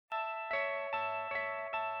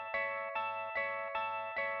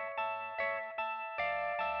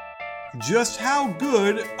Just how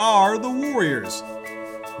good are the Warriors?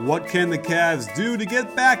 What can the Cavs do to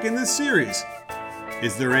get back in this series?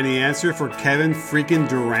 Is there any answer for Kevin freaking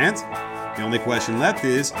Durant? The only question left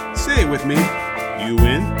is, say it with me, you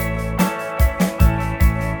win.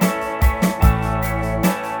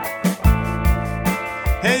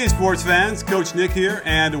 Hey sports fans, Coach Nick here,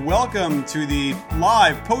 and welcome to the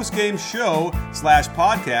live post-game show /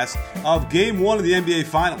 podcast of Game 1 of the NBA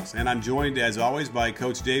Finals. And I'm joined, as always, by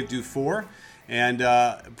Coach Dave Dufour. And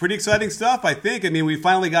pretty exciting stuff, I think. I mean, we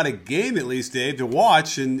finally got a game, at least, Dave, to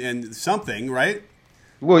watch and something, right?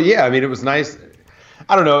 Well, yeah, I mean, it was nice.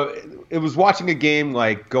 I don't know. It was watching a game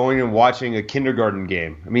like going and watching a kindergarten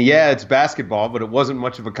game. I mean, yeah, it's basketball, but it wasn't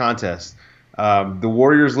much of a contest. The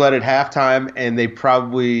Warriors led at halftime, and they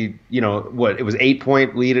probably, it was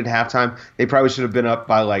 8-point lead at halftime. They probably should have been up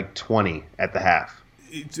by like 20 at the half.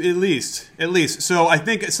 At least. So I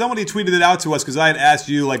think somebody tweeted it out to us because I had asked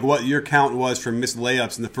you like what your count was for missed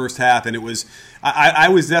layups in the first half, and it was I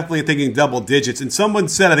was definitely thinking double digits, and someone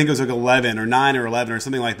said I think it was like 11 or 9 or 11 or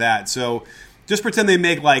something like that. So just pretend they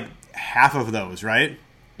make like half of those, right?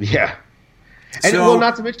 Yeah. And well,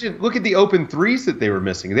 not to mention, look at the open threes that they were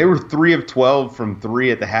missing. They were 3 of 12 from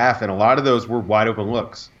 3 at the half, and a lot of those were wide open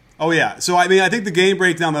looks. Oh, yeah. So, I mean, I think the game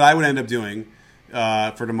breakdown that I would end up doing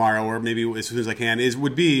for tomorrow, or maybe as soon as I can,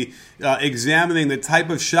 would be examining the type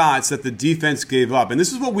of shots that the defense gave up. And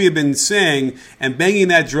this is what we have been saying and banging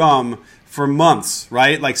that drum for months,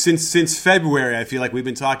 right? Like since February, I feel like we've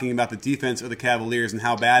been talking about the defense of the Cavaliers and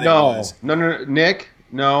how bad it was. No, Nick,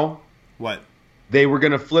 no. What? They were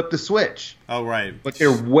going to flip the switch. Oh, right. But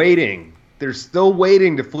they're waiting. They're still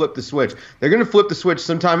waiting to flip the switch. They're going to flip the switch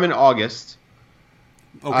sometime in August.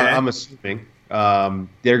 Okay. I'm assuming.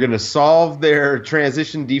 They're going to solve their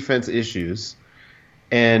transition defense issues.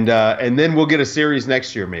 And then we'll get a series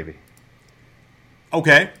next year maybe.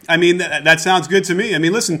 Okay. I mean, that sounds good to me. I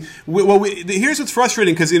mean, listen, here's what's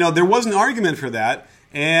frustrating because, there was an argument for that.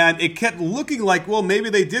 And it kept looking like, well, maybe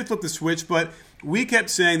they did flip the switch, but we kept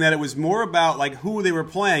saying that it was more about like who they were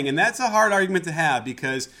playing, and that's a hard argument to have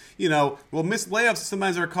because missed layups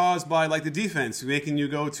sometimes are caused by like the defense making you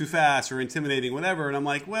go too fast or intimidating, whatever. And I'm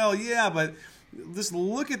like, well, yeah, but just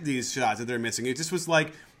look at these shots that they're missing. It just was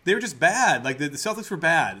like they were just bad. Like the Celtics were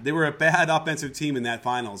bad. They were a bad offensive team in that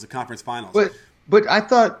finals, the conference finals. But I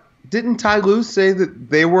thought, didn't Ty Lue say that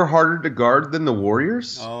they were harder to guard than the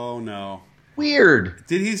Warriors? Oh no. Weird.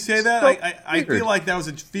 Did he say that? I feel like that was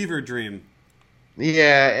a fever dream.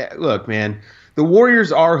 Yeah, look, man, the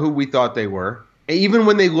Warriors are who we thought they were. Even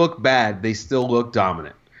when they look bad, they still look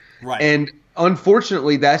dominant. Right. And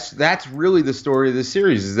unfortunately, that's really the story of the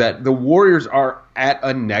series, is that the Warriors are at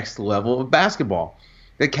a next level of basketball.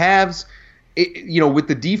 The Cavs, with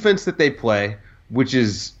the defense that they play, which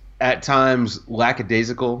is at times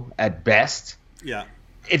lackadaisical at best. Yeah.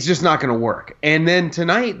 It's just not going to work. And then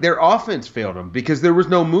tonight, their offense failed them because there was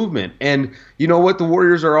no movement. And you know what the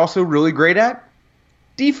Warriors are also really great at?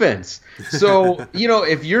 Defense. So,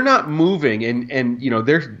 if you're not moving and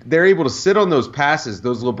they're able to sit on those passes,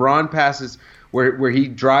 those LeBron passes where he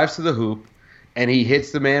drives to the hoop and he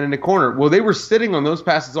hits the man in the corner. Well, they were sitting on those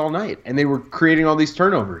passes all night and they were creating all these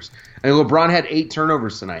turnovers. And LeBron had 8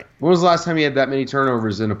 turnovers tonight. When was the last time he had that many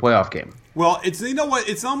turnovers in a playoff game? Well,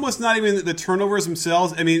 it's almost not even the turnovers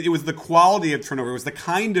themselves. I mean, it was the quality of turnover. It was the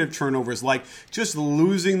kind of turnovers, like just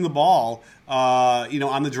losing the ball,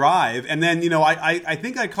 on the drive. And then, I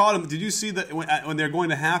think I caught him. Did you see that when they're going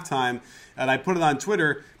to halftime, and I put it on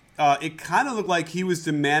Twitter, it kind of looked like he was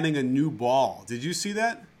demanding a new ball. Did you see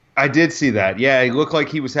that? I did see that. Yeah, it looked like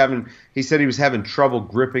he said he was having trouble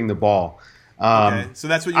gripping the ball. Okay, so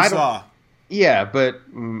that's what you saw. Yeah, but,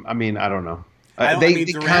 I mean, I don't know. They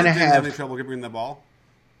kind of have any trouble gripping the ball.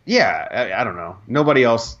 Yeah, I don't know. Nobody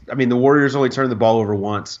else. I mean, the Warriors only turned the ball over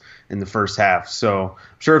once in the first half. So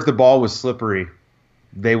I'm sure if the ball was slippery,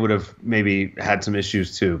 they would have maybe had some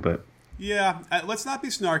issues too. But yeah, let's not be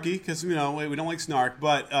snarky because we don't like snark.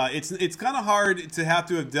 But it's kind of hard to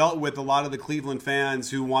have dealt with a lot of the Cleveland fans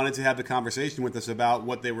who wanted to have the conversation with us about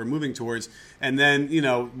what they were moving towards, and then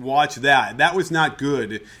watch that. That was not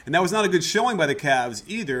good, and that was not a good showing by the Cavs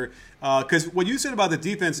either. Because what you said about the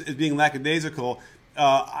defense as being lackadaisical,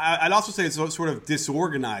 I'd also say it's sort of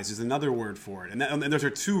disorganized is another word for it. And those are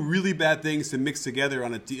two really bad things to mix together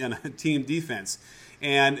on a team defense.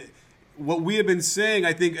 And what we have been saying,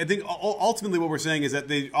 I think ultimately what we're saying is that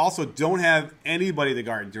they also don't have anybody to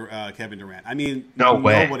guard Kevin Durant. I mean,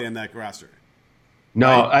 nobody on that roster.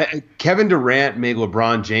 No, right? Kevin Durant made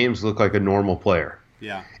LeBron James look like a normal player.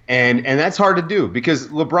 Yeah. And that's hard to do because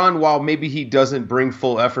LeBron, while maybe he doesn't bring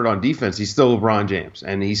full effort on defense, he's still LeBron James.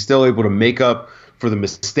 And he's still able to make up for the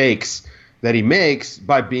mistakes that he makes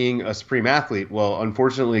by being a supreme athlete. Well,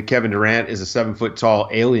 unfortunately, Kevin Durant is a 7-foot tall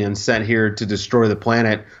alien sent here to destroy the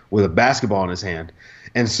planet with a basketball in his hand.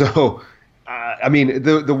 And so, I mean,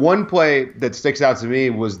 the one play that sticks out to me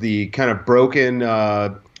was the kind of broken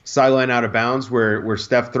sideline out of bounds where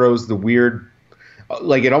Steph throws the weird,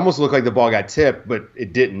 like it almost looked like the ball got tipped, but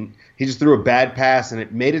it didn't. He just threw a bad pass and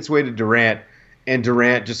it made its way to Durant, and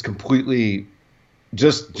Durant just completely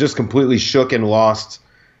shook and lost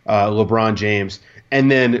LeBron James. And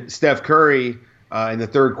then Steph Curry in the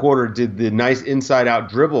third quarter did the nice inside-out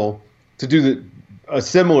dribble to do a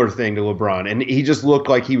similar thing to LeBron, and he just looked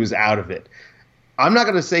like he was out of it. I'm not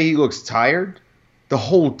going to say he looks tired. The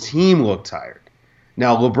whole team looked tired.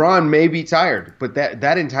 Now, LeBron may be tired, but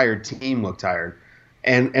that entire team looked tired.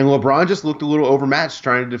 And LeBron just looked a little overmatched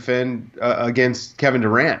trying to defend against Kevin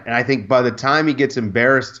Durant. And I think by the time he gets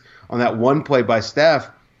embarrassed on that one play by Steph,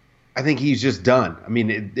 I think he's just done. I mean,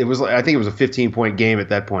 I think it was a 15-point game at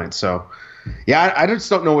that point. So, yeah, I just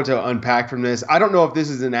don't know what to unpack from this. I don't know if this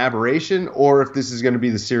is an aberration or if this is going to be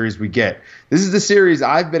the series we get. This is the series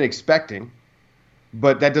I've been expecting,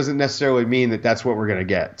 but that doesn't necessarily mean that that's what we're going to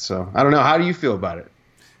get. So, I don't know. How do you feel about it?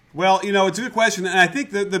 Well, it's a good question, and I think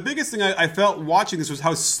the biggest thing I felt watching this was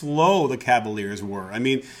how slow the Cavaliers were. I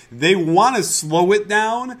mean, they want to slow it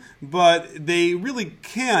down, but they really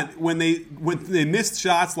can't when they miss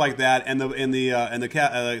shots like that, and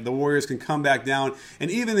the Warriors can come back down,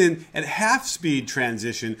 and even at half speed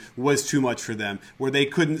transition was too much for them, where they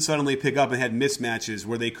couldn't suddenly pick up and had mismatches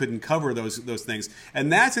where they couldn't cover those things,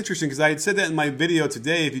 and that's interesting because I had said that in my video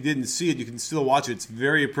today. If you didn't see it, you can still watch it. It's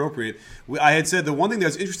very appropriate. I had said the one thing that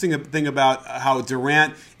was interesting thing about how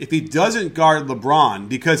Durant, if he doesn't guard LeBron,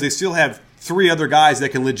 because they still have 3 other guys that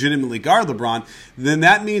can legitimately guard LeBron, then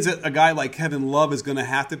that means that a guy like Kevin Love is going to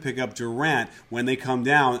have to pick up Durant when they come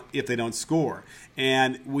down if they don't score.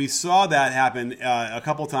 And we saw that happen a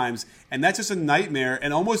couple times, and that's just a nightmare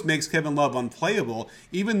and almost makes Kevin Love unplayable,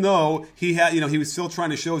 even though he had, he was still trying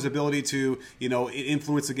to show his ability to,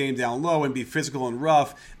 influence the game down low and be physical and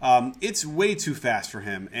rough. It's way too fast for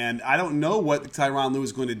him, and I don't know what Tyronn Lue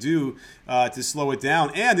is going to do to slow it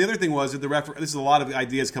down. And the other thing was that this is a lot of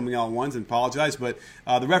ideas coming out at once, and apologize, but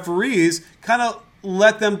the referees kind of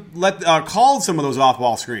called some of those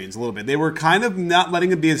off-ball screens a little bit. They were kind of not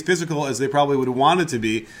letting it be as physical as they probably would have wanted to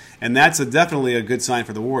be, and that's definitely a good sign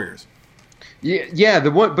for the Warriors. Yeah.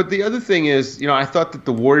 But the other thing is, I thought that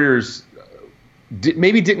the Warriors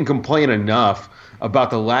maybe didn't complain enough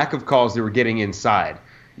about the lack of calls they were getting inside.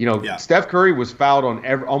 Steph Curry was fouled on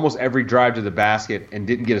almost every drive to the basket and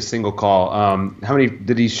didn't get a single call. How many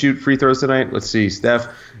did he shoot free throws tonight? Let's see. Steph,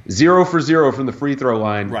 0 for 0 from the free throw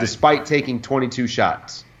line, right, despite taking 22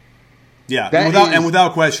 shots. Yeah,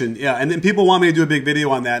 without question. Yeah, and then people want me to do a big video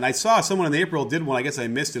on that. And I saw someone in April did one. I guess I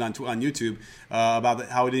missed it on YouTube about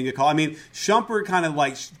how he didn't get called. I mean, Shumpert kind of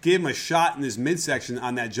gave him a shot in his midsection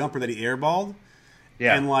on that jumper that he airballed.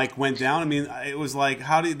 Yeah. And went down. I mean, it was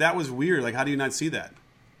that was weird. How do you not see that?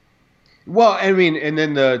 Well, I mean, and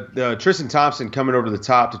then the Tristan Thompson coming over the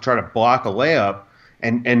top to try to block a layup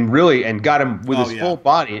and got him with his full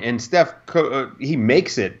body. And Steph, he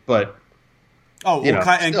makes it, but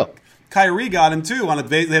Kyrie got him too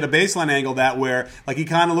they had a baseline angle where he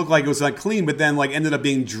kind of looked like it was clean, but then ended up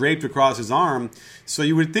being draped across his arm. So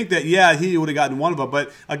you would think that he would have gotten one of them.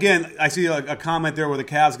 But again, I see a comment there where the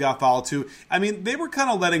Cavs got fouled too. I mean, they were kind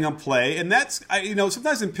of letting them play, and that's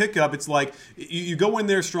sometimes in pickup it's you go in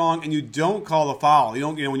there strong and you don't call a foul. You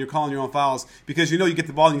don't when you're calling your own fouls because you get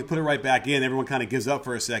the ball and you put it right back in. Everyone kind of gives up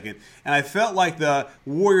for a second, and I felt like the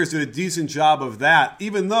Warriors did a decent job of that,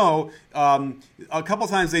 even though a couple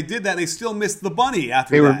times they did that and they still missed the bunny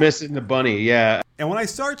after that. They were missing the bunny, yeah. And when I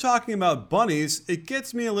start talking about bunnies, it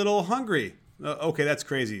gets me a little hungry. Okay, that's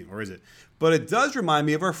crazy, or is it? But it does remind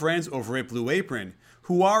me of our friends over at Blue Apron,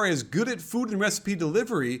 who are as good at food and recipe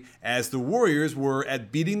delivery as the Warriors were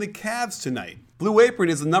at beating the Cavs tonight. Blue Apron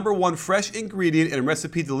is the #1 fresh ingredient and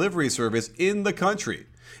recipe delivery service in the country.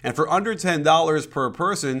 And for under $10 per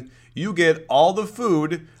person, you get all the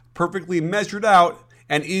food perfectly measured out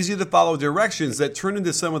and easy to follow directions that turn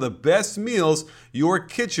into some of the best meals your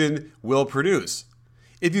kitchen will produce.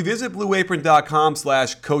 If you visit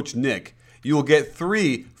blueapron.com/CoachNick, you will get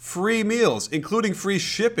 3 free meals, including free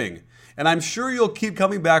shipping. And I'm sure you'll keep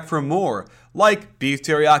coming back for more, like beef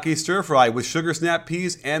teriyaki stir fry with sugar snap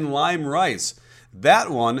peas and lime rice. That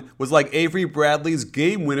one was like Avery Bradley's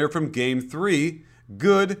game winner from Game 3,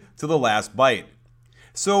 good to the last bite.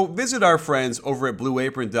 So visit our friends over at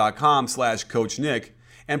blueapron.com/CoachNick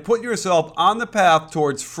and put yourself on the path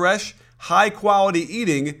towards fresh, high-quality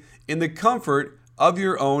eating in the comfort of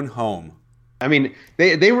your own home. I mean,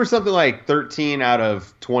 they were something like 13 out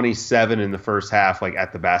of 27 in the first half, like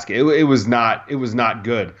at the basket. It was not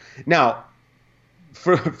good. Now,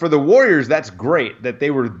 for the Warriors, that's great that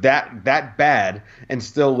they were that bad and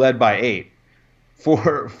still led by 8.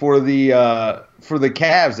 For the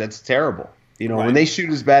Cavs, that's terrible. You know, when they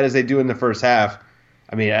shoot as bad as they do in the first half,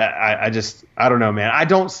 I mean, I don't know, man. I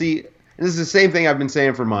don't see. This is the same thing I've been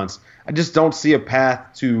saying for months. I just don't see a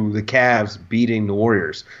path to the Cavs beating the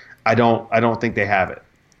Warriors. I don't think they have it.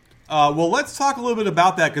 Well, let's talk a little bit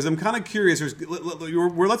about that because I'm kind of curious.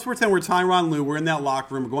 Let's pretend we're Tyronn Lue. We're in that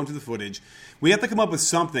locker room. We're going through the footage. We have to come up with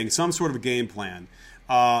something, some sort of a game plan.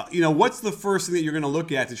 What's the first thing that you're going to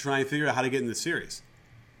look at to try and figure out how to get in the series?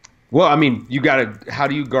 Well, I mean, how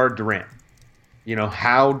do you guard Durant? You know,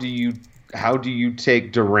 how do you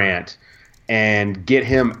take Durant and get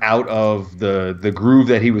him out of the groove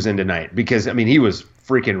that he was in tonight? Because, I mean, he was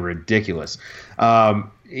freaking ridiculous.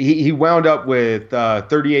 He wound up with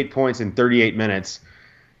 38 points in 38 minutes.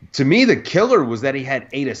 To me, the killer was that he had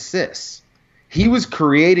 8 assists. He was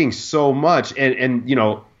creating so much, and you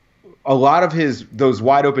know, a lot of those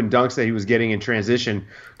wide open dunks that he was getting in transition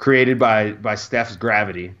created by Steph's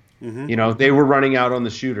gravity. Mm-hmm. You know, they were running out on the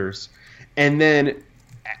shooters. And then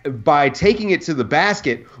by taking it to the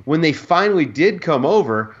basket, when they finally did come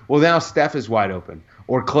over, well, now Steph is wide open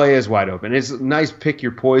or Clay is wide open. It's a nice pick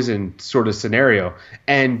your poison sort of scenario.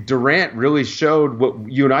 And Durant really showed what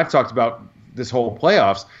you and I've talked about this whole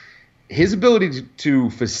playoffs. His ability to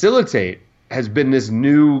facilitate has been this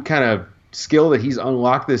new kind of skill that he's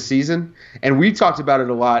unlocked this season. And we talked about it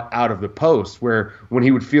a lot out of the post, where when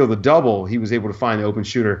he would feel the double, he was able to find the open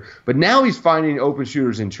shooter. But now he's finding open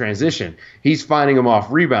shooters in transition. He's finding them off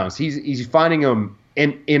rebounds. He's finding them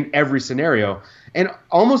in every scenario. And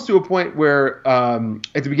almost to a point where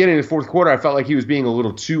at the beginning of the fourth quarter, I felt like he was being a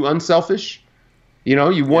little too unselfish. You know,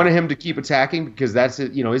 you wanted him to keep attacking because that's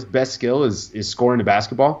it. You know, his best skill is scoring the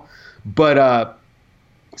basketball. But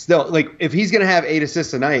still, like, if he's going to have 8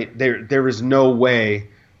 assists a night, there is no way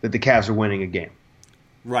that the Cavs are winning a game.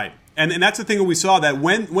 Right. And that's the thing that we saw, that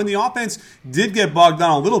when the offense did get bogged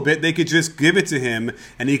down a little bit, they could just give it to him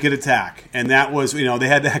and he could attack. And that was, you know, they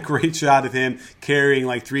had that great shot of him carrying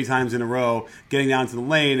like 3 times in a row, getting down to the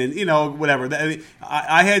lane and, you know, whatever.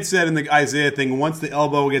 I had said in the Isaiah thing, once the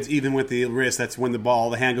elbow gets even with the wrist, that's when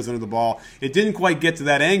the hand goes under the ball. It didn't quite get to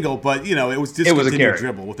that angle, but, you know, it was just a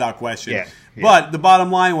dribble without question. Yeah. Yeah. But the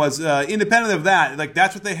bottom line was, independent of that, like,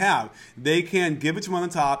 that's what they have. They can give it to him on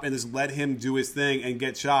the top and just let him do his thing and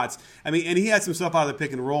get shots. I mean, and he had some stuff out of the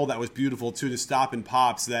pick and roll that was beautiful, too, to stop in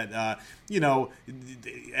pops that, you know,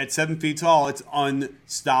 at 7 feet tall, it's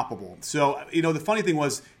unstoppable. So, you know, the funny thing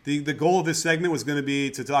was the goal of this segment was going to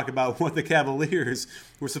be to talk about what the Cavaliers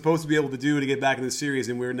were supposed to be able to do to get back in the series,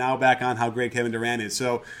 and we're now back on how great Kevin Durant is.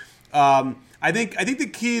 So, I think the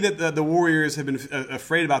key that the Warriors have been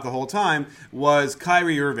afraid about the whole time was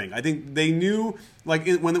Kyrie Irving. I think they knew, like,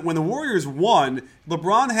 when the Warriors won,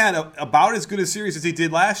 LeBron had about as good a series as he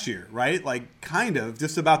did last year, right? Like, kind of,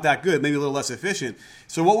 just about that good, maybe a little less efficient.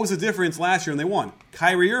 So what was the difference last year when they won?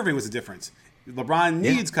 Kyrie Irving was the difference. LeBron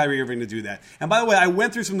needs Kyrie Irving to do that. And by the way, I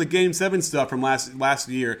went through some of the Game 7 stuff from last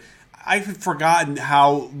year. I've forgotten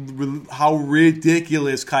how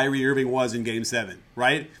ridiculous Kyrie Irving was in Game 7,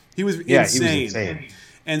 right? He was insane. He was insane.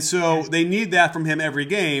 And so they need that from him every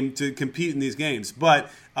game to compete in these games.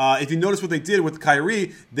 But if you notice what they did with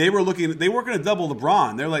Kyrie, they weren't going to double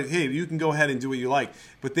LeBron. They're like, hey, you can go ahead and do what you like.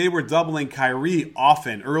 But they were doubling Kyrie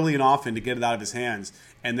early and often, to get it out of his hands.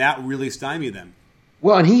 And that really stymied them.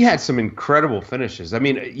 Well, and he had some incredible finishes. I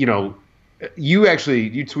mean, you know, you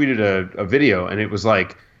tweeted a video, and it was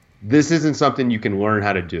like, this isn't something you can learn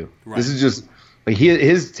how to do. Right. This is just, like,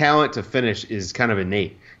 his talent to finish is kind of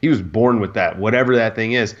innate. He was born with that, whatever that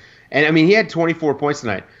thing is. And, I mean, he had 24 points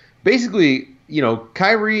tonight. Basically, you know,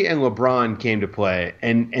 Kyrie and LeBron came to play,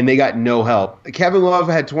 and they got no help. Kevin Love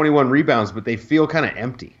had 21 rebounds, but they feel kind of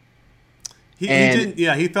empty. He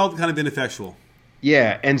felt kind of ineffectual.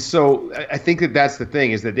 Yeah, and so I think that's the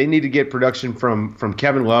thing, is that they need to get production from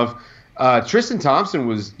Kevin Love. Tristan Thompson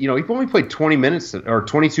was, you know, he only played 20 minutes or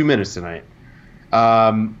 22 minutes tonight.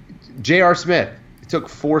 J.R. Smith took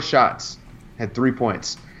 4 shots, had 3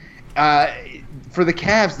 points. For the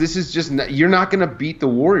Cavs, this is just you're not going to beat the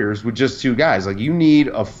Warriors with just 2 guys. Like, you need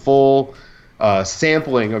a full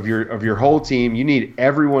sampling of your whole team. You need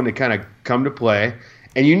everyone to kind of come to play,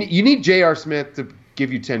 and you need J.R. Smith to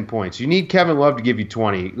give you 10 points. You need Kevin Love to give you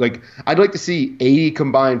 20. Like, I'd like to see 80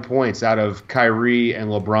 combined points out of Kyrie and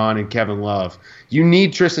LeBron and Kevin Love. You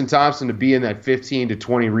need Tristan Thompson to be in that 15 to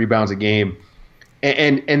 20 rebounds a game,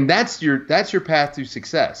 and that's your path to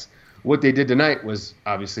success. What they did tonight was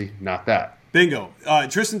obviously not that. Bingo.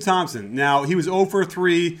 Tristan Thompson. Now, he was 0 for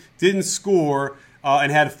 3, didn't score,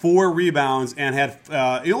 and had 4 rebounds, and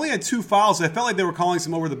he only had 2 fouls. I felt like they were calling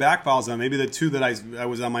some over-the-back fouls on. Maybe the 2 that I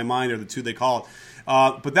was on my mind are the 2 they called.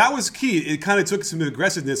 But that was key. It kind of took some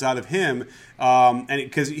aggressiveness out of him, and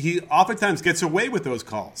because he oftentimes gets away with those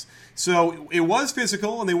calls. So it was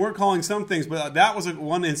physical, and they weren't calling some things, but that was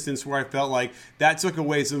one instance where I felt like that took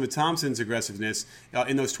away some of Thompson's aggressiveness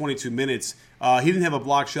in those 22 minutes. He didn't have a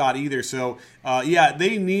block shot either. So,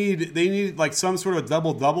 they need like some sort of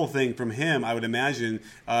double-double thing from him, I would imagine,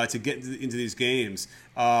 to get into these games.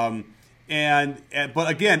 But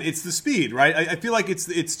again, it's the speed, right? I feel like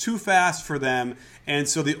it's too fast for them, and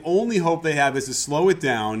so the only hope they have is to slow it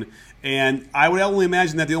down. And I would only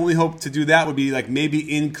imagine that the only hope to do that would be like maybe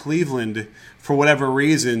in Cleveland for whatever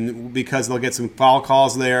reason, because they'll get some foul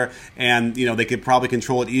calls there, and they could probably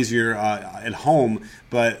control it easier at home.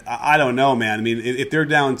 But I don't know, man. I mean, if they're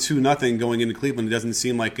down 2-0 going into Cleveland, it doesn't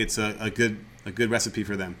seem like it's a good recipe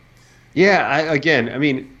for them. Yeah,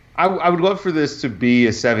 I would love for this to be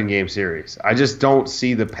a 7-game series. I just don't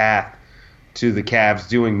see the path to the Cavs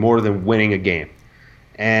doing more than winning a game.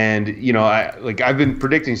 And, I've been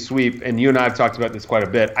predicting sweep, and you and I have talked about this quite a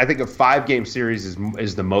bit. I think a 5-game series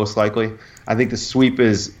is the most likely. I think the sweep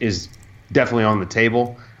is definitely on the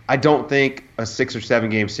table. I don't think a 6 or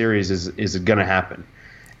 7 game series is going to happen.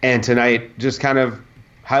 And tonight just kind of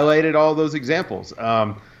highlighted all those examples.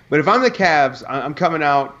 But if I'm the Cavs, I'm coming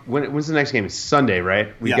out. When's the next game? It's Sunday,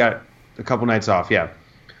 right? We got a couple nights off, yeah.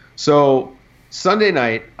 So Sunday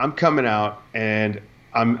night, I'm coming out, and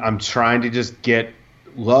I'm trying to just get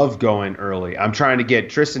Love going early. I'm trying to get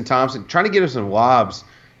Tristan Thompson, trying to get him some lobs,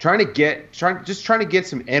 trying to get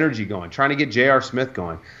some energy going, trying to get J.R. Smith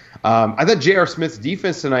going. I thought J.R. Smith's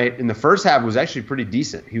defense tonight in the first half was actually pretty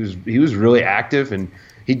decent. He was really active, and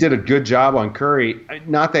he did a good job on Curry.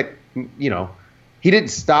 Not that he didn't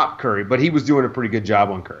stop Curry, but he was doing a pretty good job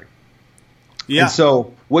on Curry. Yeah. And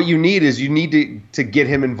so what you need to get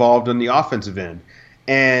him involved on the offensive end.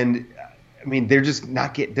 And I mean, they're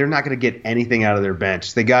not going to get anything out of their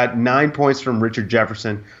bench. They got 9 points from Richard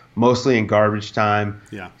Jefferson, mostly in garbage time.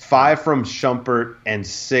 Yeah. 5 from Shumpert and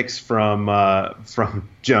 6 from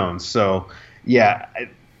Jones. So yeah,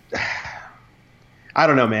 I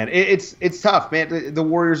don't know, man. It's tough, man. The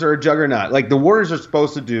Warriors are a juggernaut. Like, the Warriors are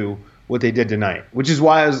supposed to do what they did tonight, which is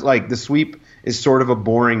why I was like, the sweep is sort of a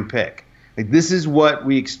boring pick. Like, this is what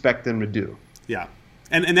we expect them to do. Yeah.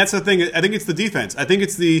 And that's the thing. I think it's the defense. I think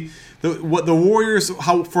it's what the Warriors,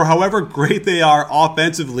 for however great they are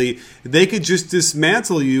offensively, they could just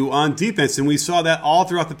dismantle you on defense, and we saw that all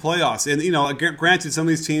throughout the playoffs. And granted, some of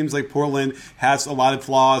these teams like Portland has a lot of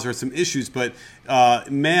flaws or some issues, but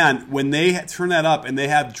man, when they turn that up and they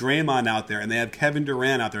have Draymond out there, and they have Kevin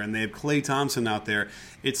Durant out there, and they have Klay Thompson out there,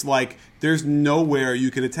 it's like there's nowhere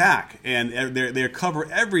you can attack, and they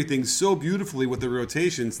cover everything so beautifully with the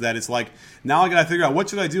rotations that it's like, now I got to figure out, what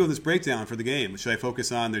should I do in this breakdown for the game? Should I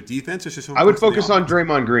focus on their defense, or should I focus on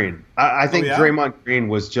Draymond Green? I think Draymond Green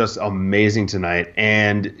was just amazing tonight,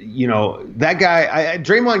 and that guy,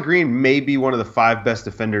 Draymond Green may be one of the 5 best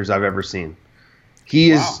defenders I've ever seen.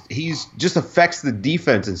 He's just affects the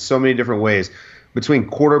defense in so many different ways,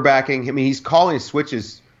 between quarterbacking. I mean, he's calling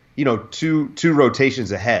switches, two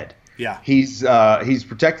rotations ahead. Yeah. He's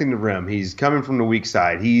protecting the rim. He's coming from the weak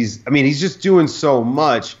side. He's just doing so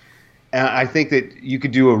much. And I think that you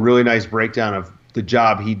could do a really nice breakdown of the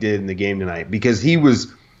job he did in the game tonight, because he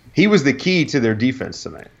was the key to their defense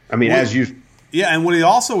tonight. I mean, as you. Yeah, and what he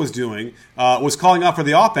also was doing was calling out for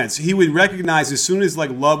the offense. He would recognize as soon as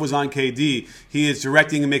Love was on KD, he is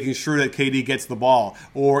directing and making sure that KD gets the ball.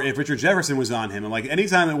 Or if Richard Jefferson was on him, and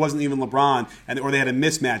anytime it wasn't even LeBron, or they had a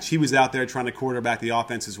mismatch, he was out there trying to quarterback the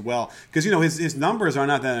offense as well. Because his numbers are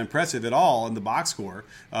not that impressive at all in the box score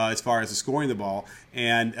as far as scoring the ball.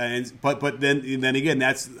 But then again,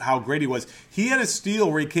 that's how great he was. He had a steal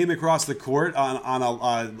where he came across the court on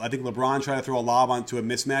I think LeBron tried to throw a lob onto a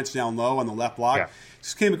mismatch down low on the left block. Yeah.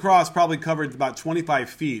 Just came across, probably covered about 25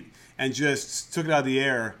 feet, and just took it out of the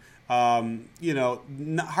air. There's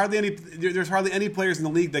hardly any players in the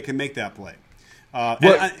league that can make that play.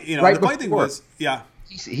 The funny thing was,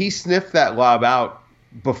 he sniffed that lob out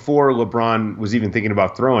before LeBron was even thinking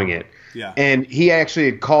about throwing it. Yeah. And he actually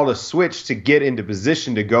had called a switch to get into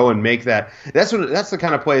position to go and make that. That's the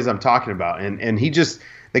kind of plays I'm talking about. And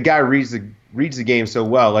the guy reads the game so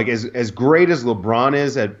well. Like, as great as LeBron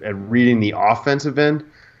is at reading the offensive end,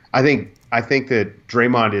 I think that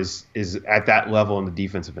Draymond is at that level in the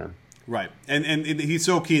defensive end. Right, and he's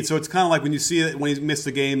so keen. So it's kind of like when you see it when he missed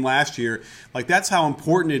the game last year. Like that's how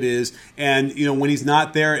important it is. And when he's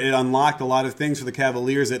not there, it unlocked a lot of things for the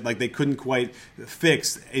Cavaliers that like they couldn't quite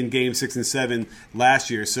fix in Game 6 and 7 last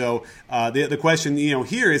year. So the question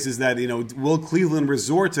here is that will Cleveland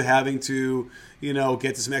resort to having to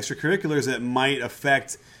get to some extracurriculars that might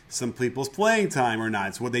affect some people's playing time or not?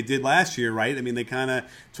 It's what they did last year, right? I mean,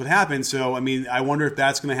 it's what happened. So, I mean, I wonder if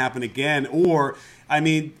that's going to happen again. Or, I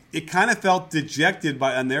mean, it kind of felt dejected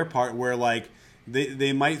on their part where, like,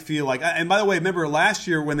 they might feel like, and by the way, remember last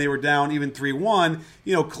year when they were down even 3-1,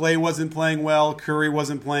 Clay wasn't playing well, Curry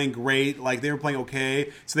wasn't playing great, like they were playing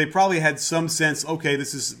okay. So they probably had some sense, okay,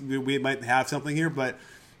 we might have something here. But,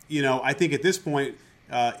 I think at this point,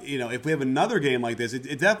 if we have another game like this,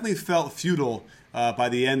 it definitely felt futile by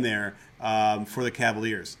the end there for the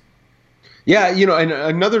Cavaliers. Yeah, and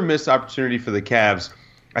another missed opportunity for the Cavs.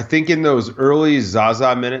 I think in those early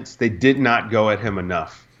Zaza minutes, they did not go at him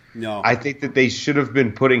enough. No, I think that they should have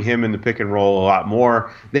been putting him in the pick and roll a lot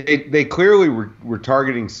more. They clearly were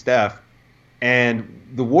targeting Steph, and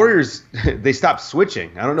the Warriors they stopped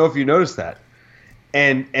switching. I don't know if you noticed that.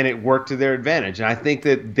 And it worked to their advantage. And I think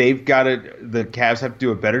that the Cavs have to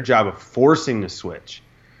do a better job of forcing the switch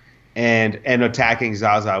and attacking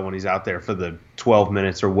Zaza when he's out there for the 12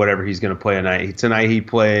 minutes or whatever he's going to play tonight. Tonight he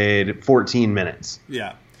played 14 minutes.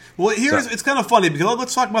 Yeah. Well, it's kind of funny because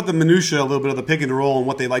let's talk about the minutia a little bit of the pick and roll and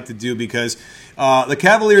what they like to do because the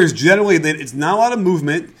Cavaliers generally, it's not a lot of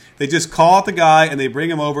movement. They just call out the guy and they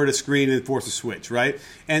bring him over to screen and force a switch, right?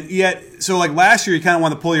 And yet, so like last year, you kind of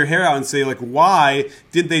want to pull your hair out and say, like, why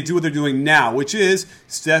didn't they do what they're doing now? Which is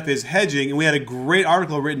Steph is hedging. And we had a great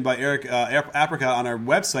article written by Eric Apricot on our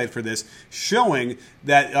website for this, showing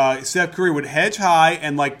that Steph Curry would hedge high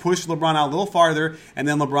and like push LeBron out a little farther, and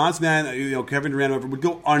then LeBron's man, Kevin Durant, would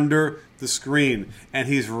go under the screen, and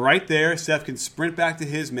he's right there. Steph can sprint back to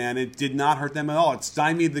his man. It did not hurt them at all. It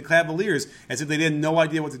stymied the Cavaliers as if they had no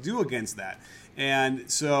idea what to do against that.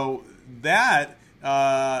 And so that,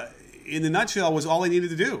 in a nutshell, was all they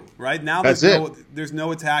needed to do. Right now, there's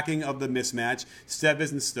no attacking of the mismatch. Steph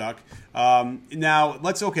isn't stuck. Now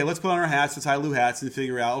let's put on our hats, let's high Lou hats, and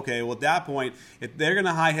figure out. Okay, well at that point, if they're going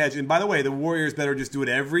to high hedge, and by the way, the Warriors better just do it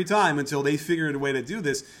every time until they figure out a way to do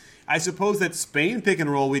this. I suppose that Spain pick and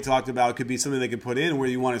roll we talked about could be something they could put in where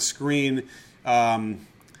you want to screen.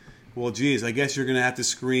 Well, geez, I guess you're going to have to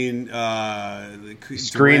screen the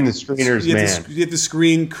screeners, man. You have to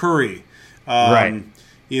screen Curry, right?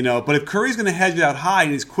 But if Curry's going to hedge it out high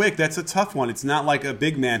and he's quick, that's a tough one. It's not like a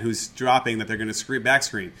big man who's dropping that they're going to back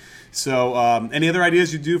screen. So, any other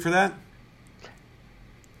ideas you do for that?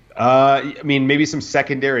 I mean, maybe some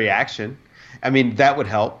secondary action. I mean, that would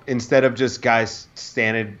help instead of just guys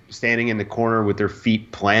standing in the corner with their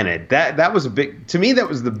feet planted. That was to me, that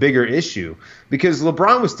was the bigger issue because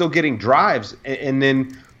LeBron was still getting drives. And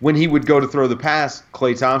then when he would go to throw the pass,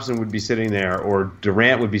 Klay Thompson would be sitting there or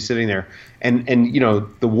Durant would be sitting there. And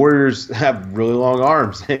the Warriors have really long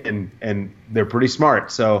arms and they're pretty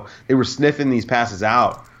smart. So they were sniffing these passes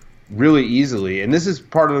out really easily. And this is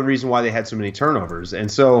part of the reason why they had so many turnovers.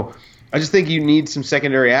 And so I just think you need some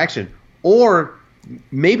secondary action. Or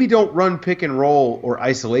maybe don't run pick and roll or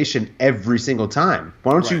isolation every single time.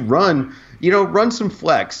 Why don't you run some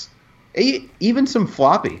flex, even some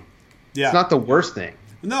floppy. Yeah. It's not the worst thing.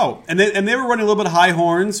 No, and they were running a little bit of high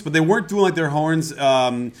horns, but they weren't doing like their horns.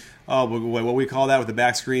 What we call that with the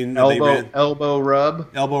back screen? Elbow rub,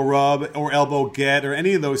 or elbow get, or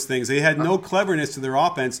any of those things. They had no cleverness to their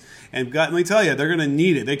offense, and let me tell you, they're going to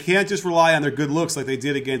need it. They can't just rely on their good looks like they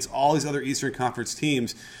did against all these other Eastern Conference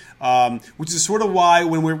teams. Which is sort of why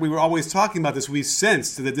when we were always talking about this, we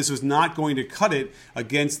sensed that this was not going to cut it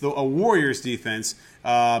against a Warriors defense.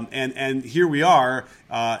 And here we are.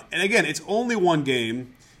 And again, it's only one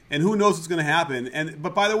game, and who knows what's going to happen.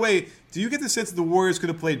 But by the way, do you get the sense that the Warriors could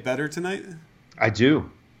have played better tonight? I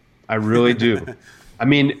do. I really do. I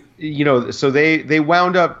mean, so they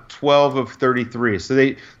wound up 12 of 33. So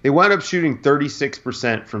they wound up shooting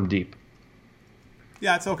 36% from deep.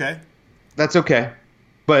 Yeah, it's okay. That's okay.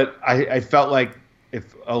 But I felt like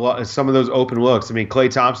if some of those open looks, I mean, Klay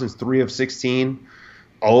Thompson's 3 of 16,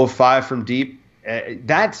 0 of 5 from deep.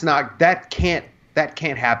 That can't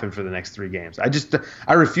happen for the next 3 games.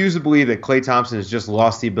 I refuse to believe that Klay Thompson has just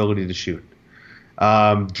lost the ability to shoot.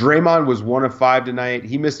 Draymond was 1 of 5 tonight.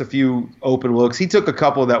 He missed a few open looks. He took a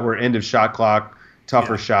couple that were end of shot clock,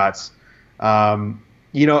 tougher shots. And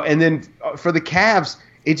then for the Cavs,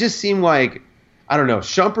 it just seemed like, I don't know,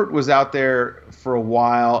 Shumpert was out there for a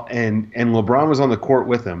while and LeBron was on the court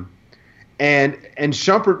with him. And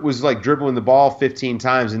Shumpert was like dribbling the ball 15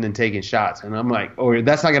 times and then taking shots. And I'm like, oh,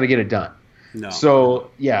 that's not going to get it done. No. So,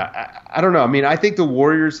 yeah, I don't know. I mean, I think the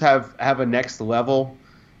Warriors have a next level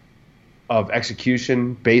of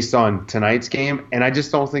execution based on tonight's game, and I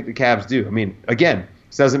just don't think the Cavs do. I mean, again,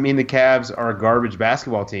 this doesn't mean the Cavs are a garbage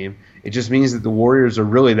basketball team. It just means that the Warriors are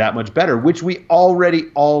really that much better, which we already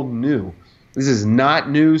all knew. This is not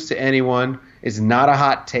news to anyone. It's not a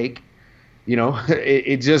hot take. You know,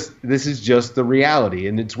 this is just the reality,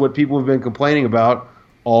 and it's what people have been complaining about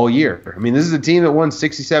all year. I mean, this is a team that won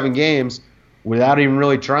 67 games without even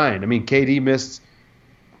really trying. I mean, KD missed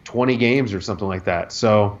 20 games or something like that.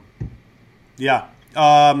 So, yeah.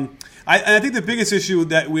 I think the biggest issue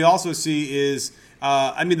that we also see is,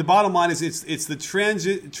 I mean, the bottom line is it's the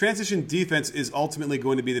transition defense is ultimately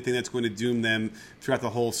going to be the thing that's going to doom them throughout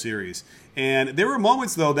the whole series. And there were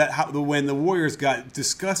moments, though, when the Warriors got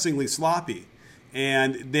disgustingly sloppy.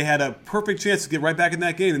 And they had a perfect chance to get right back in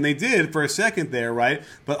that game, and they did for a second there, right?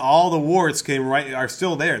 But all the warts are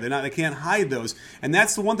still there. They can't hide those, and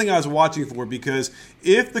that's the one thing I was watching for, because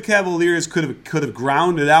if the Cavaliers could have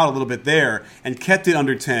ground it out a little bit there and kept it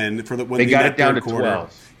under 10 for when they got it down to quarter,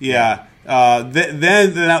 12. Yeah.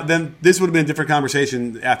 Then this would have been a different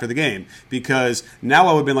conversation after the game, because now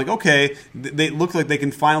I would have been like, okay, they look like they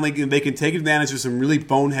can take advantage of some really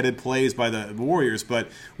boneheaded plays by the Warriors, but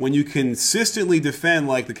when you consistently defend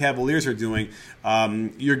like the Cavaliers are doing,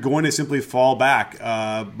 you're going to simply fall back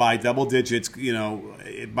by double digits, before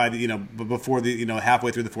the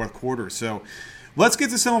halfway through the fourth quarter. So let's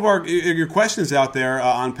get to some of your questions out there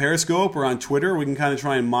on Periscope or on Twitter. We can kind of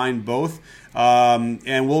try and mine both.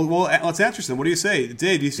 And let's answer some. What do you say,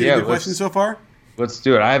 Dave? Do you see any good questions so far? Let's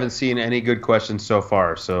do it. I haven't seen any good questions so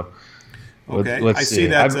far. So okay, let's I see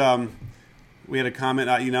that we had a comment.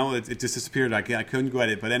 It just disappeared. I couldn't go at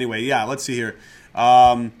it. But anyway, yeah. Let's see here.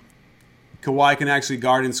 Kawhi can actually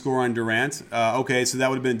guard and score on Durant. Okay, so that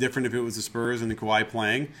would have been different if it was the Spurs and the Kawhi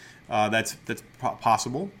playing. That's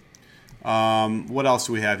possible. What else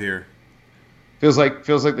do we have here? Feels like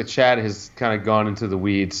the chat has kind of gone into the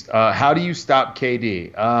weeds. How do you stop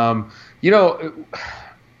KD?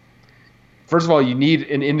 First of all, you need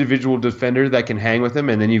an individual defender that can hang with him,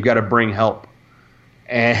 and then you've got to bring help.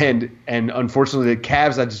 And unfortunately, the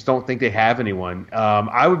Cavs, I just don't think they have anyone.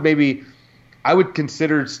 I would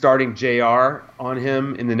consider starting JR on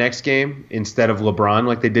him in the next game instead of LeBron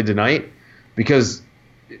like they did tonight, because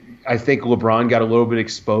I think LeBron got a little bit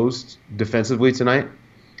exposed defensively tonight.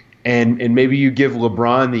 And maybe you give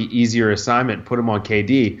LeBron the easier assignment, put him on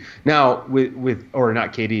KD. Now or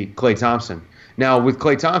not KD, Klay Thompson. Now with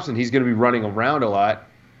Klay Thompson, he's going to be running around a lot,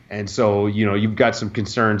 and so you've got some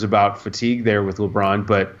concerns about fatigue there with LeBron.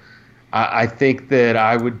 But I think that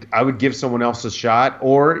I would give someone else a shot,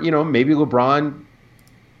 or maybe LeBron.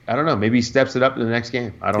 I don't know. Maybe he steps it up in the next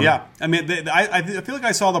game. I don't know. Yeah, I mean, I feel like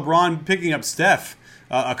I saw LeBron picking up Steph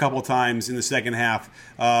a couple times in the second half,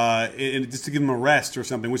 and just to give him a rest or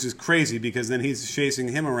something, which is crazy because then he's chasing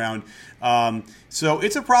him around. So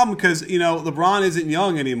it's a problem because LeBron isn't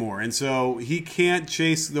young anymore, and so he can't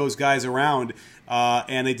chase those guys around,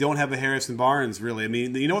 and they don't have a Harrison Barnes really. I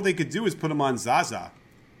mean, what they could do is put him on Zaza.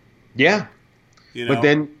 Yeah. But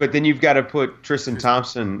then you've got to put Tristan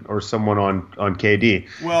Thompson or someone on KD.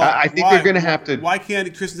 Well, I think they're going to have to. Why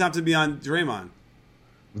can't Tristan Thompson be on Draymond?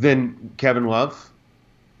 Then Kevin Love.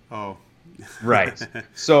 Oh, right.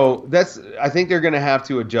 So I think they're going to have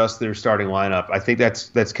to adjust their starting lineup. I think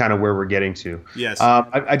that's kind of where we're getting to. Yes.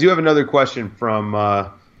 I do have another question from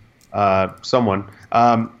someone.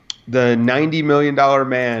 The $90 million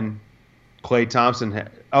man, Klay Thompson.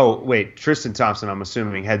 Tristan Thompson, I'm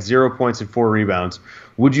assuming, had 0 points and 4 rebounds.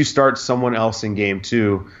 Would you start someone else in game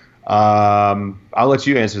 2? I'll let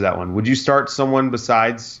you answer that one. Would you start someone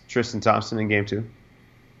besides Tristan Thompson in game 2?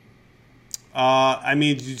 I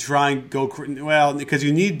mean, you try and go because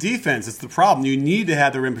you need defense. It's the problem. You need to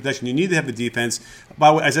have the rim protection. You need to have the defense. By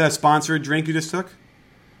the way, is that a sponsored drink you just took?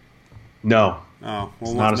 No. Oh,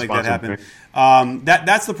 well, we'll make that happen.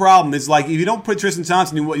 That's the problem. Is like if you don't put Tristan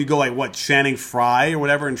Thompson, you go like Channing Frye or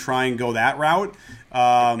whatever, and try and go that route.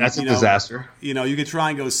 That's a disaster. You could try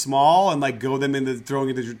and go small and like go them into throwing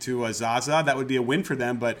it to Zaza. That would be a win for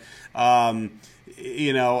them, but.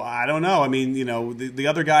 I don't know. I mean, the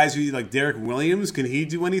other guys who like Derek Williams, can he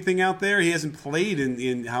do anything out there? He hasn't played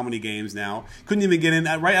in how many games now? Couldn't even get in.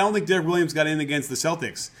 Right? I don't think Derek Williams got in against the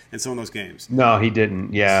Celtics in some of those games. No, he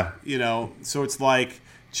didn't. Yeah. So it's like,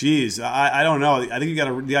 geez, I don't know. I think you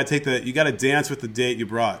got to dance with the date you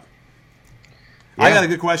brought. Yeah. I got a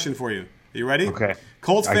good question for you. Are you ready? Okay.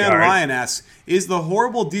 Colts fan Ryan asks, is the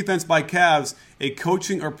horrible defense by Cavs a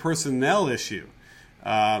coaching or personnel issue?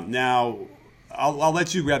 Now, I'll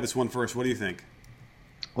let you grab this one first. What do you think?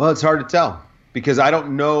 Well, it's hard to tell because I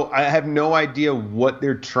don't know. I have no idea what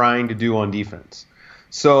they're trying to do on defense.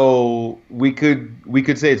 So we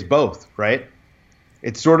could say it's both, right?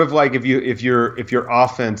 It's sort of like if your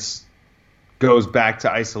offense goes back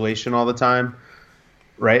to isolation all the time,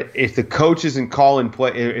 right? If the coach isn't calling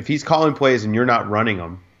play, if he's calling plays and you're not running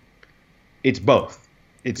them, it's both.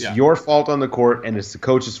 It's your fault on the court, and it's the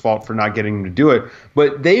coach's fault for not getting them to do it.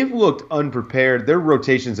 But they've looked unprepared. Their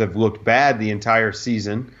rotations have looked bad the entire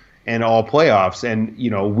season and all playoffs. And,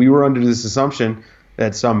 we were under this assumption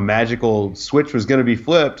that some magical switch was going to be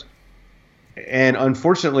flipped. And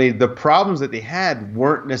unfortunately, the problems that they had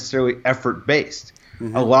weren't necessarily effort-based.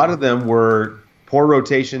 Mm-hmm. A lot of them were poor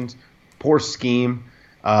rotations, poor scheme,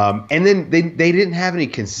 and then they didn't have any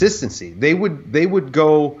consistency. They would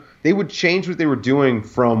change what they were doing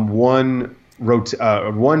from one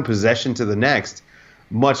possession to the next,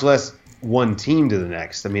 much less one team to the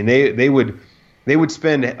next. I mean, they would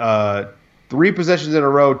spend 3 possessions in a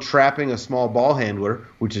row trapping a small ball handler,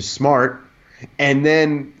 which is smart, and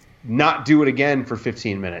then not do it again for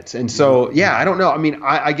 15 minutes. And so, I don't know. I mean,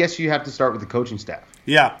 I guess you have to start with the coaching staff.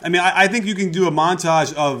 Yeah, I mean, I think you can do a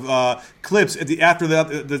montage of clips after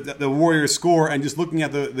the Warriors score and just looking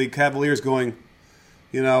at the Cavaliers going,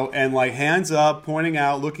 and like hands up, pointing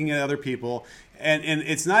out, looking at other people, and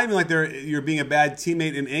it's not even like you're being a bad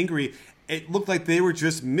teammate and angry. It looked like they were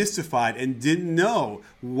just mystified and didn't know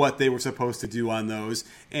what they were supposed to do on those.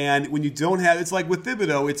 And when you don't have, it's like with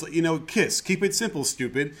Thibodeau, it's KISS, keep it simple,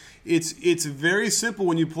 stupid. It's very simple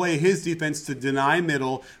when you play his defense to deny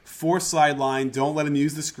middle, force sideline, don't let him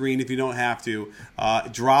use the screen if you don't have to,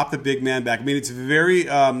 drop the big man back. I mean, it's very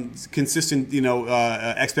consistent,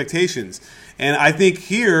 expectations. And I think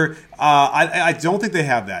here, I don't think they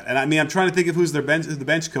have that. And I mean, I'm trying to think of who the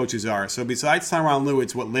bench coaches are. So besides Tyronn Lue,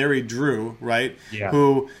 it's what Larry Drew, right? Yeah.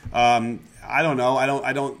 Who I don't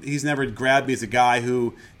know. He's never grabbed me as a guy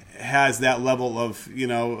who has that level of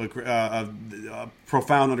a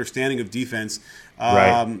profound understanding of defense.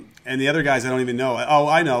 Right. And the other guys I don't even know. Oh,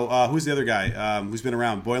 I know. Who's the other guy who's been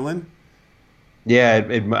around? Boylan? Yeah,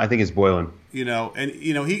 I think it's Boylan.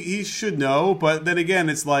 He should know, but then again,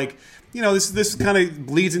 it's like, this kind of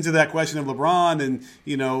bleeds into that question of LeBron and,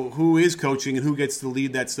 who is coaching and who gets to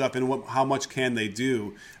lead that stuff and how much can they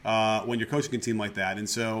do when you're coaching a team like that. And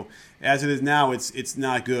so as it is now, it's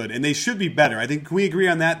not good. And they should be better. I think, can we agree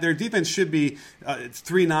on that? Their defense should be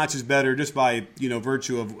 3 notches better just by,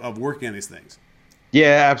 virtue of working on these things.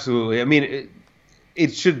 Yeah, absolutely. I mean,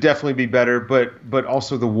 it should definitely be better, but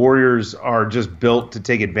also the Warriors are just built to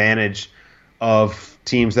take advantage of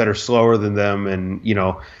teams that are slower than them and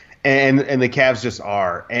the Cavs just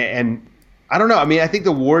are. And I don't know. I mean, I think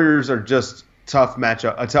the Warriors are just a tough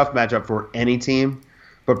matchup for any team,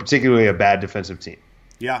 but particularly a bad defensive team.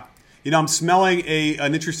 Yeah. I'm smelling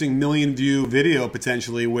an interesting million-view video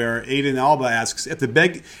potentially where Aiden Alba asks, at the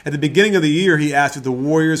beginning of the year, he asked if the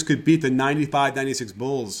Warriors could beat the 95-96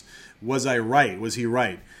 Bulls. Was I right? Was he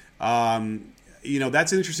right?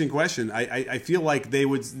 That's an interesting question. I feel like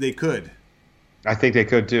they could. I think they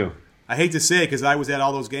could too. I hate to say it because I was at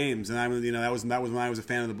all those games, and that was when I was a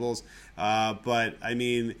fan of the Bulls. But I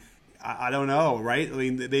mean, I don't know, right? I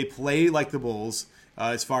mean, they play like the Bulls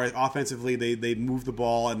as far as offensively. They move the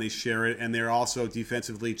ball and they share it, and they're also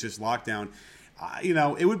defensively just locked down.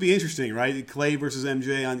 It would be interesting, right? Clay versus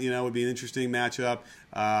MJ would be an interesting matchup.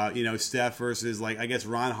 Steph versus I guess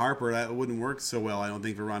Ron Harper. That wouldn't work so well, I don't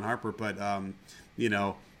think, for Ron Harper. But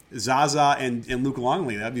Zaza and Luke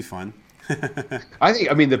Longley, that'd be fun.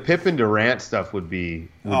 I mean, the Pippen Durant stuff would be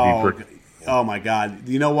pretty. Oh my God!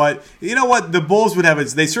 You know what? The Bulls would have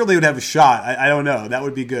they certainly would have a shot. I don't know. That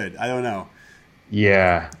would be good. I don't know.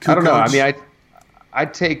 Yeah, I don't know. I mean, I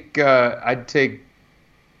think I'd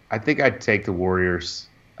take the Warriors.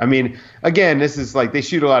 I mean, again, this is they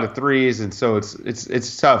shoot a lot of threes, and so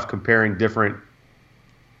it's tough comparing different,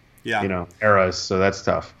 eras. So that's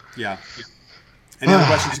tough. Yeah. Any other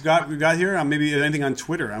questions we got here? Maybe anything on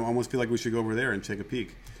Twitter? I almost feel like we should go over there and take a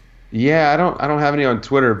peek. Yeah, I don't have any on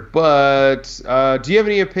Twitter, but do you have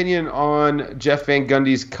any opinion on Jeff Van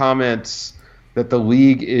Gundy's comments that the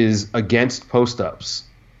league is against post-ups?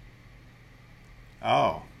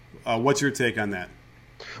 Oh, what's your take on that?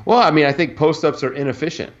 Well, I mean, I think post-ups are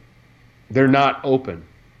inefficient. They're not open.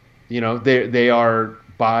 They are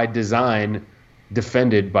by design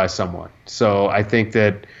defended by someone. So I think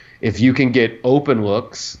that if you can get open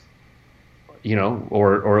looks,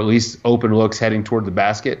 or at least open looks heading toward the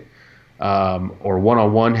basket, or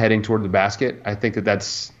one-on-one heading toward the basket, I think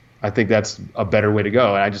that's a better way to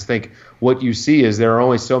go. And I just think what you see is there are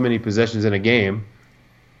only so many possessions in a game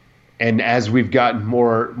and as we've gotten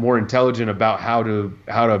more intelligent about how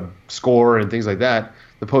to score and things like that,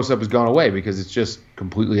 the post up has gone away because it's just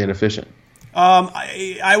completely inefficient.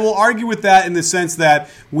 I will argue with that in the sense that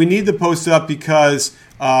we need the post up because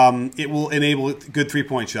it will enable good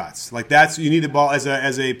 3-point shots. Like you need the ball as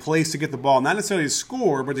a place to get the ball, not necessarily to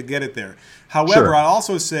score, but to get it there. However, Sure. I'd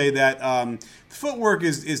also say that footwork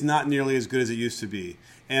is not nearly as good as it used to be.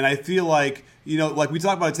 And I feel like, like we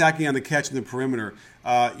talk about attacking on the catch and the perimeter,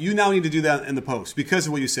 you now need to do that in the post because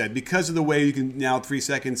of what you said, because of the way you can now 3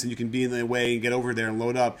 seconds and you can be in the way and get over there and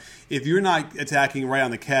load up. If you're not attacking right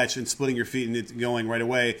on the catch and splitting your feet and it's going right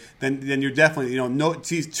away, then you're definitely, no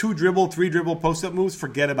 2 dribble, 3 dribble post-up moves,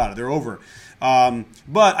 forget about it. They're over.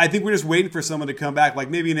 But I think we're just waiting for someone to come back, like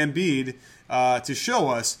maybe an Embiid, to show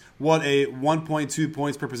us what a 1.2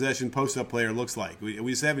 points per possession post-up player looks like. We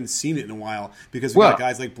just haven't seen it in a while because we've got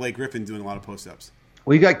guys like Blake Griffin doing a lot of post-ups.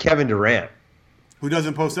 Well, you got Kevin Durant. Who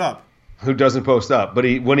doesn't post up? But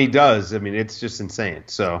when he does, I mean, it's just insane.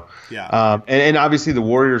 So, yeah. And obviously the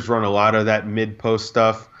Warriors run a lot of that mid-post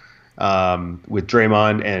stuff with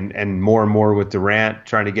Draymond and more with Durant,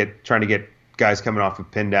 trying to get guys coming off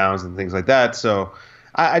of pin downs and things like that. So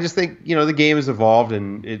I just think, the game has evolved,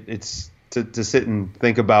 and it's to sit and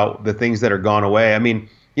think about the things that are gone away. I mean,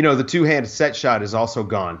 the two-hand set shot is also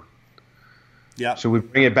gone. Yeah. Should we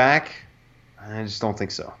bring it back? I just don't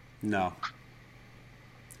think so. No.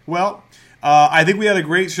 Well, I think we had a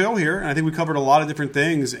great show here, and I think we covered a lot of different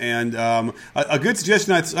things. And a good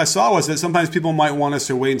suggestion I saw was that sometimes people might want us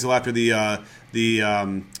to wait until after the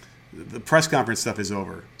press conference stuff is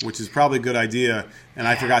over, which is probably a good idea. And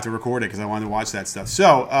I forgot to record it because I wanted to watch that stuff.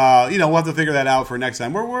 So, we'll have to figure that out for next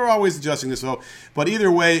time. We're always adjusting this. So, but either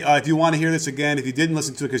way, if you want to hear this again, if you didn't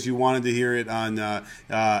listen to it because you wanted to hear it on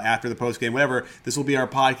after the post game, whatever, this will be our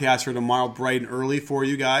podcast for tomorrow, bright and early for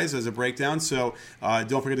you guys as a breakdown. So,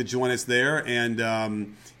 don't forget to join us there. And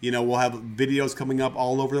we'll have videos coming up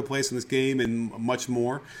all over the place in this game and much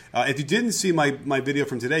more. If you didn't see my video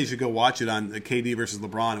from today, you should go watch it on KD versus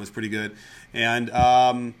LeBron. It was pretty good. And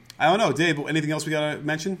I don't know, Dave, anything else we got to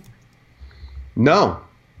mention? No,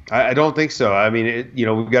 I don't think so. I mean,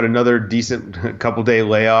 we've got another decent couple-day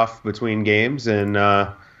layoff between games, and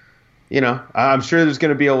I'm sure there's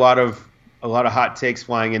going to be a lot of hot takes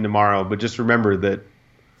flying in tomorrow. But just remember that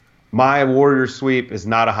my Warrior sweep is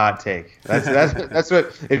not a hot take. That's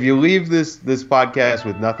what. If you leave this podcast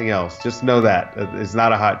with nothing else, just know that it's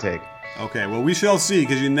not a hot take. Okay, well, we shall see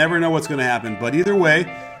because you never know what's going to happen. But either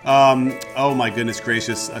way. Oh my goodness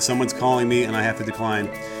gracious! Someone's calling me and I have to decline.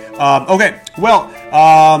 Okay, well,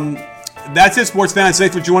 that's it, sports fans.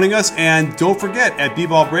 Thanks for joining us, and don't forget at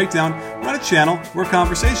B-Ball Breakdown, we're on a channel where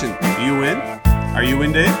conversation. You in? Are you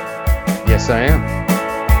in, Dave? Yes, I am.